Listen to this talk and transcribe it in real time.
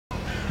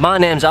My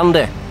name's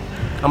Andy.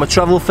 I'm a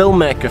travel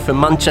filmmaker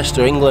from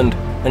Manchester, England,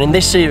 and in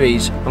this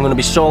series I'm going to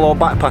be solo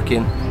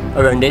backpacking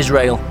around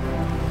Israel.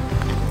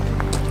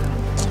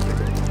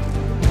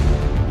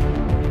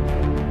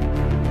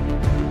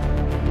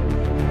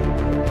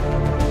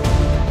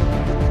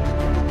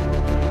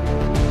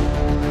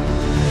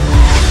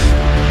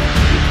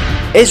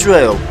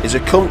 Israel is a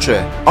country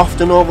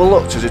often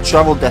overlooked as a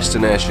travel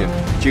destination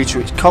due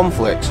to its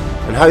conflicts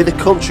and how the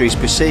country is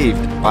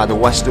perceived by the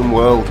Western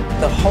world.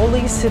 The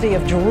holy city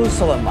of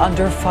Jerusalem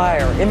under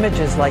fire,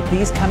 images like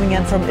these coming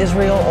in from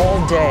Israel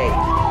all day.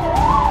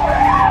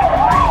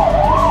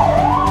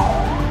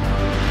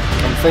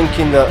 I'm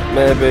thinking that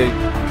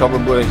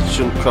probably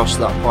shouldn't cross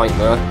that point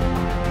there.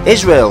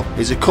 Israel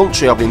is a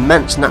country of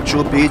immense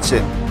natural beauty,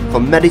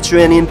 from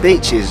Mediterranean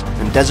beaches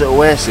and desert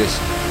oases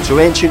to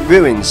ancient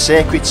ruins,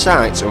 sacred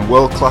sites and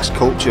world-class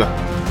culture.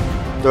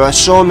 There are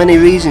so many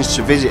reasons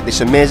to visit this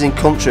amazing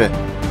country,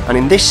 and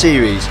in this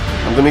series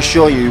I'm going to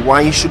show you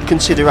why you should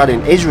consider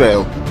adding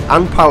Israel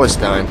and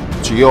Palestine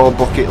to your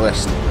bucket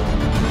list.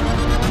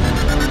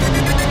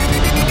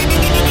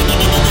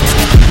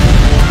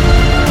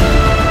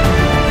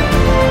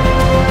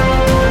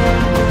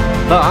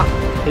 That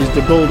is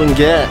the Golden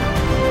Gate.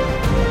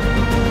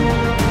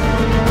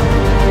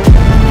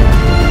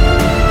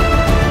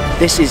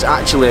 This is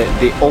actually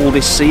the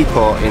oldest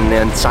seaport in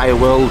the entire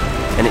world,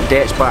 and it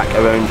dates back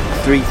around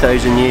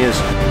 3,000 years.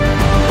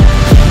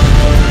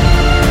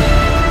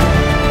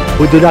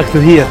 Would you like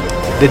to hear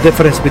the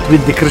difference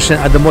between the Christian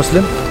and the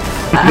Muslim?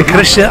 The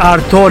Christians are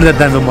taller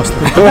than the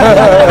Muslim.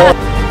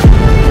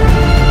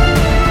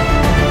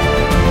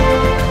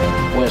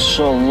 We're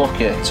so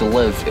lucky to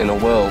live in a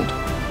world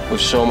with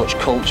so much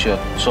culture,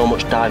 so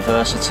much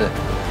diversity,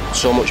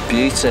 so much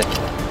beauty.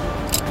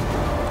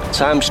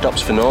 Time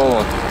stops for no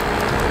one.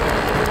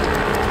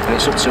 And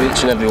it's up to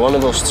each and every one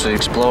of us to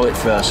explore it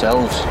for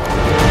ourselves.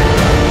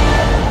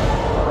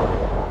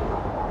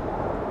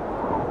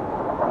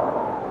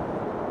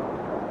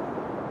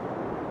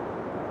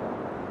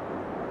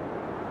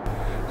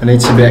 I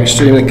need to be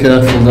extremely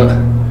careful that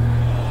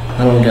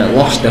I don't get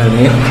lost down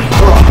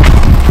here.